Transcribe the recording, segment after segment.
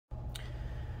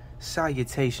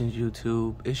Salutations,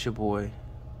 YouTube. It's your boy,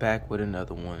 back with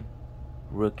another one,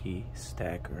 Rookie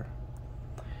Stacker.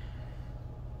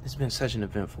 It's been such an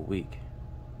eventful week.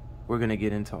 We're going to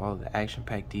get into all the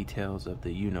action-packed details of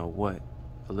the you-know-what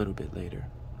a little bit later.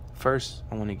 First,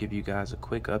 I want to give you guys a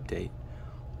quick update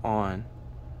on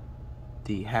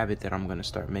the habit that I'm going to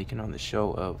start making on the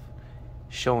show of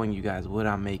showing you guys what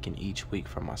I'm making each week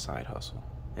from my side hustle.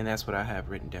 And that's what I have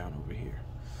written down over here.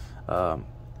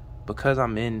 Because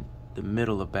I'm in the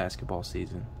middle of basketball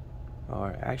season,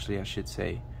 or actually I should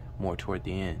say more toward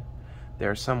the end, there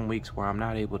are some weeks where I'm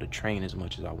not able to train as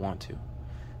much as I want to.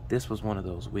 This was one of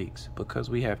those weeks.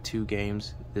 Because we have 2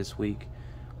 games this week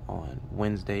on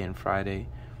Wednesday and Friday,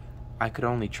 I could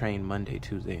only train Monday,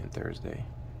 Tuesday, and Thursday.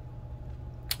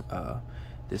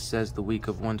 This says the week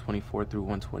of 124 through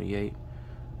 128,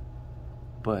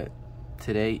 but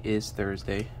today is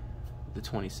Thursday, the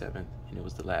 27th, and it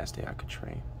was the last day I could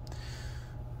train.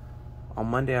 On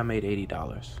Monday, I made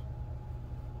 $80.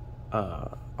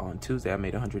 On Tuesday, I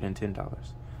made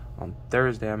 $110. On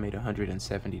Thursday, I made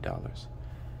 $170.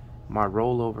 My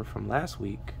rollover from last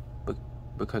week,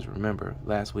 because remember,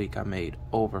 last week I made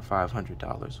over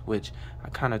 $500, which I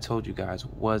kind of told you guys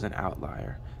was an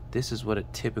outlier. This is what a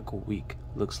typical week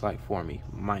looks like for me,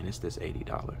 minus this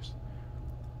 $80.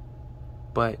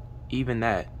 But even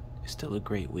that is still a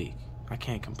great week. I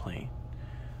can't complain.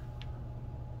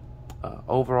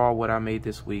 Overall, what I made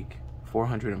this week,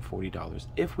 $440,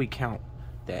 if we count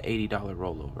that $80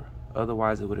 rollover.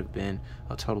 Otherwise, it would have been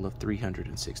a total of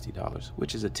 $360,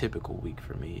 which is a typical week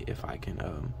for me if I can,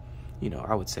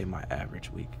 I would say my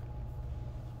average week.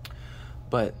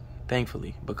 But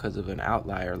thankfully, because of an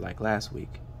outlier like last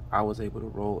week, I was able to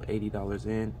roll $80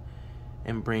 in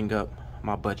and bring up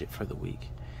my budget for the week.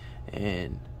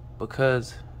 And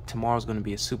because tomorrow's going to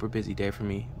be a super busy day for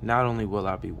me, not only will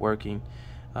I be working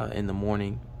in the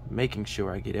morning, making sure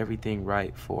I get everything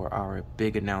right for our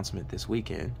big announcement this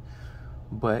weekend,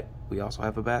 but we also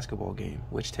have a basketball game,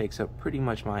 which takes up pretty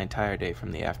much my entire day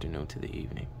from the afternoon to the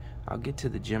evening. I'll get to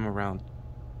the gym around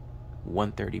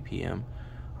 1:30 p.m.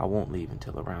 I won't leave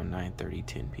until around 9:30,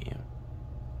 10 p.m.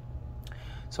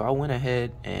 So I went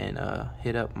ahead and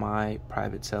hit up my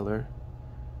private seller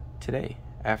today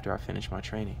after I finished my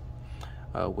training.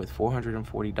 With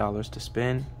 $440 to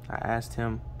spend, I asked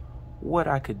him what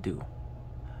I could do.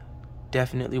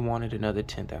 Definitely wanted another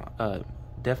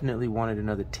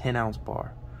 10-ounce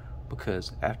bar,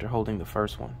 because after holding the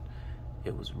first one,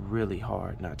 it was really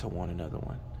hard not to want another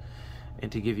one.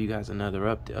 And to give you guys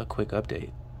a quick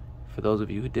update, for those of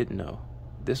you who didn't know,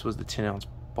 this was the 10-ounce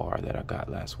bar that I got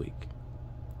last week.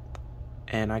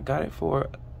 And I got it for,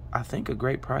 I think, a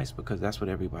great price, because that's what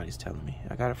everybody's telling me.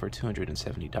 I got it for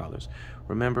 $270.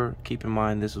 Remember, keep in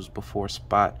mind, this was before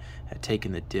spot had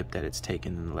taken the dip that it's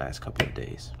taken in the last couple of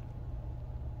days.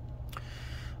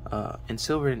 And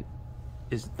silver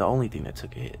is the only thing that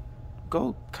took a hit.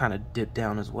 Gold kind of dipped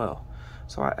down as well.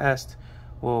 So I asked,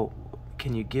 well,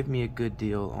 can you give me a good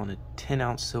deal on a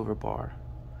 10-ounce silver bar?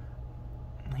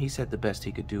 He said the best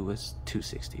he could do was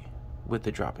 $260 with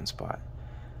the drop in spot.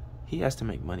 He has to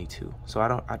make money too, so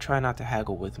I try not to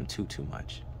haggle with him too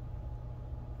much.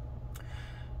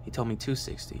 He told me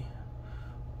 $260.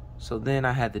 So then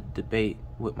I had the debate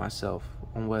with myself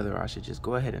on whether I should just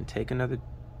go ahead and take another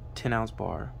 10-ounce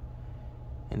bar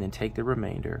and then take the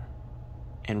remainder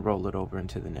and roll it over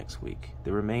into the next week.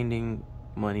 The remaining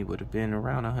money would have been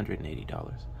around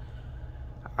 $180.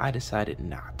 I decided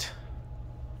not.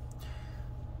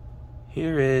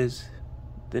 Here is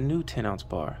the new 10-ounce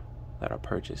bar that I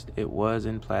purchased. It was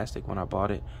in plastic when I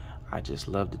bought it. I just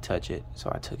loved to touch it,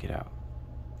 so I took it out.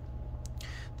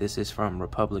 This is from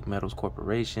Republic Metals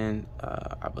Corporation.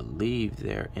 I believe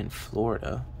they're in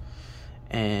Florida,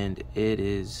 and it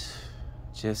is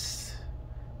just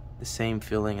the same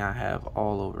feeling I have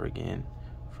all over again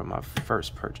from my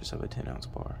first purchase of a 10-ounce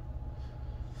bar.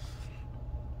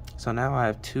 So now I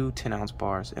have 2 10-ounce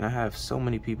bars, and I have so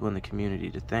many people in the community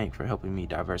to thank for helping me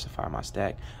diversify my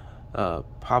stack.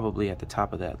 Probably at the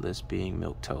top of that list being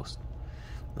Milk Toast.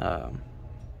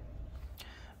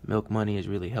 Milk Money has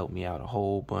really helped me out a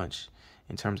whole bunch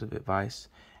in terms of advice,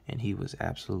 and he was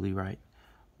absolutely right.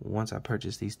 Once I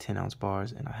purchased these 10-ounce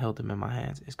bars and I held them in my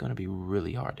hands, it's going to be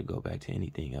really hard to go back to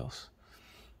anything else.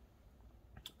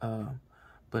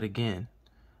 But again,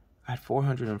 I had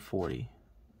 $440.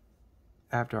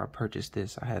 After I purchased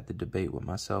this, I had the debate with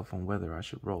myself on whether I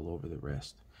should roll over the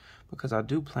rest, because I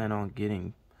do plan on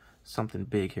getting something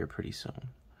big here pretty soon.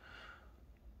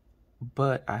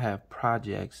 But I have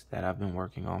projects that I've been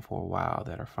working on for a while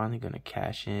that are finally going to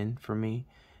cash in for me,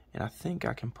 and I think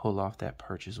I can pull off that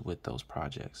purchase with those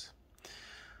projects.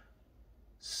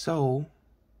 So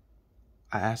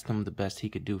I asked him the best he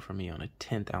could do for me on a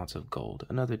 1/10 ounce of gold,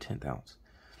 another 1/10 ounce.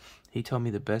 He told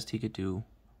me the best he could do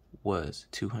was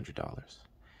 $200.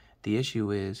 The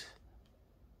issue is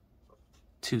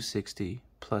 $260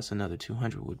 plus another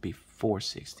 $200 would be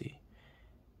 $460.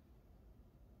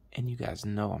 And you guys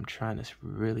know I'm trying to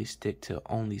really stick to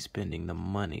only spending the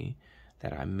money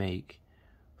that I make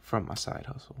from my side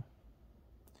hustle.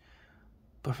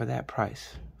 But for that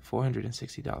price,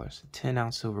 $460, a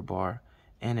 10-ounce silver bar,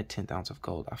 and a 1/10 ounce of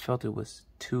gold, I felt it was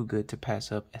too good to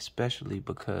pass up, especially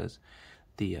because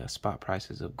the spot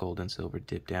prices of gold and silver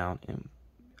dipped down, and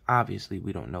obviously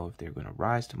we don't know if they're going to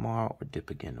rise tomorrow or dip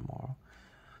again tomorrow.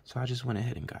 So I just went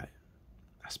ahead and got it.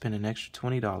 I spent an extra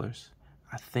 $20.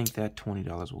 I think that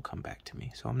 $20 will come back to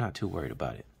me, so I'm not too worried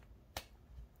about it.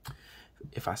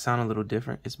 If I sound a little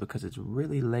different, it's because it's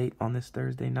really late on this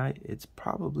Thursday night. It's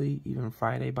probably even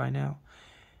Friday by now,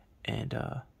 and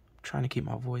trying to keep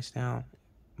my voice down.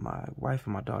 My wife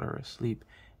and my daughter are asleep,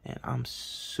 and I'm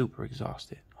super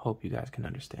exhausted. Hope you guys can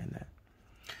understand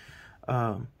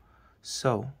that.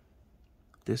 So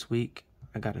this week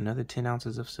I got another 10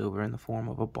 ounces of silver in the form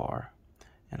of a bar,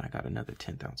 and I got another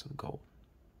 1/10 ounce of gold.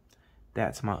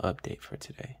 That's my update for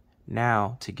today.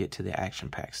 Now to get to the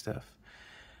action-packed stuff.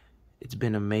 It's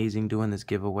been amazing doing this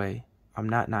giveaway. I'm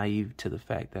not naive to the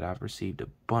fact that I've received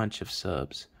a bunch of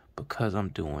subs because I'm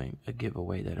doing a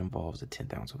giveaway that involves a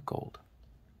 1/10 ounce of gold.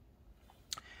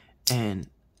 And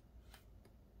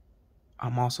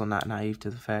I'm also not naive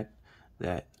to the fact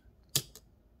that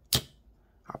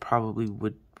I probably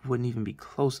wouldn't even be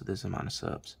close to this amount of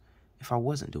subs if I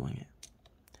wasn't doing it.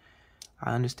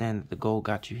 I understand that the goal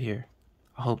got you here.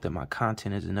 I hope that my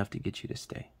content is enough to get you to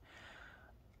stay.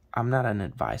 I'm not an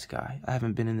advice guy. I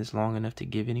haven't been in this long enough to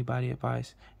give anybody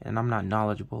advice, and I'm not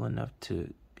knowledgeable enough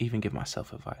to even give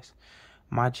myself advice.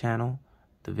 My channel,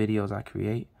 the videos I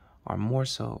create, are more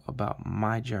so about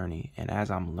my journey and as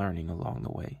I'm learning along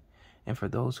the way. And for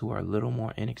those who are a little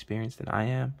more inexperienced than I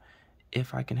am,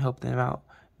 if I can help them out,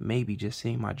 maybe just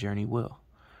seeing my journey will.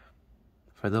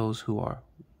 For those who are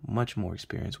much more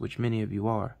experienced, which many of you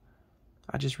are,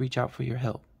 I just reach out for your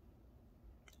help.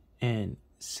 And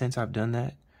since I've done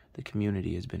that, the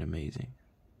community has been amazing.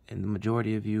 And the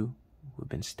majority of you who have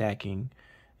been stacking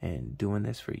and doing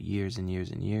this for years and years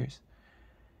and years,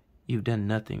 you've done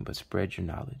nothing but spread your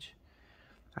knowledge.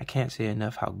 I can't say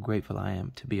enough how grateful I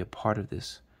am to be a part of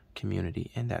this community,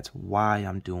 and that's why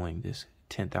I'm doing this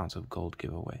 1/10 ounce of gold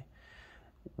giveaway.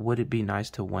 Would it be nice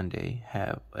to one day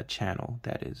have a channel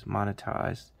that is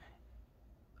monetized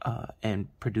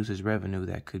and produces revenue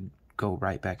that could go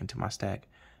right back into my stack?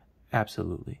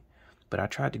 Absolutely. But I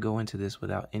tried to go into this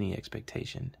without any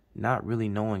expectation, not really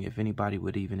knowing if anybody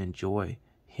would even enjoy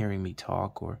hearing me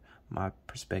talk or my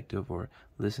perspective or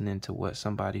listening to what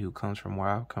somebody who comes from where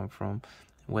I've come from,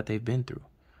 what they've been through.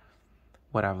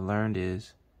 What I've learned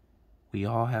is we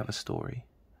all have a story.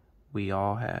 We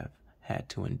all have had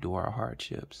to endure our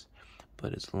hardships.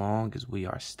 But as long as we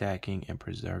are stacking and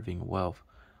preserving wealth,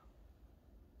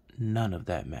 none of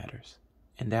that matters.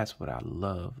 And that's what I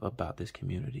love about this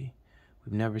community.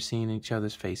 We've never seen each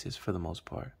other's faces for the most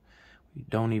part. We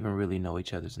don't even really know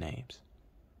each other's names.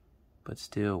 But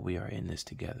still, we are in this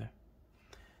together.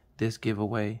 This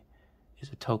giveaway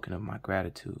is a token of my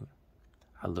gratitude.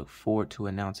 I look forward to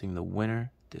announcing the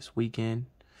winner this weekend.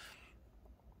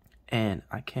 And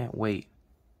I can't wait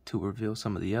to reveal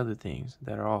some of the other things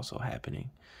that are also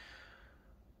happening.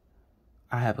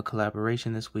 I have a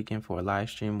collaboration this weekend for a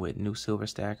live stream with New Silver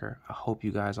Stacker. I hope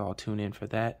you guys all tune in for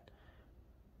that.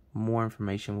 More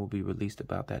information will be released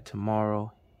about that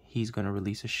tomorrow. He's going to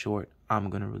release a short. I'm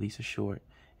going to release a short.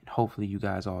 And hopefully you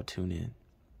guys all tune in.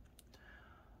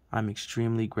 I'm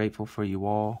extremely grateful for you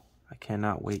all. I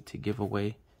cannot wait to give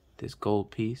away this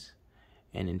gold piece.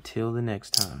 And until the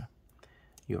next time,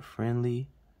 your friendly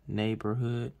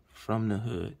neighborhood from the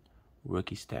hood,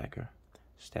 Rookie Stacker.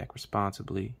 Stack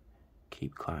responsibly.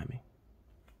 Keep climbing.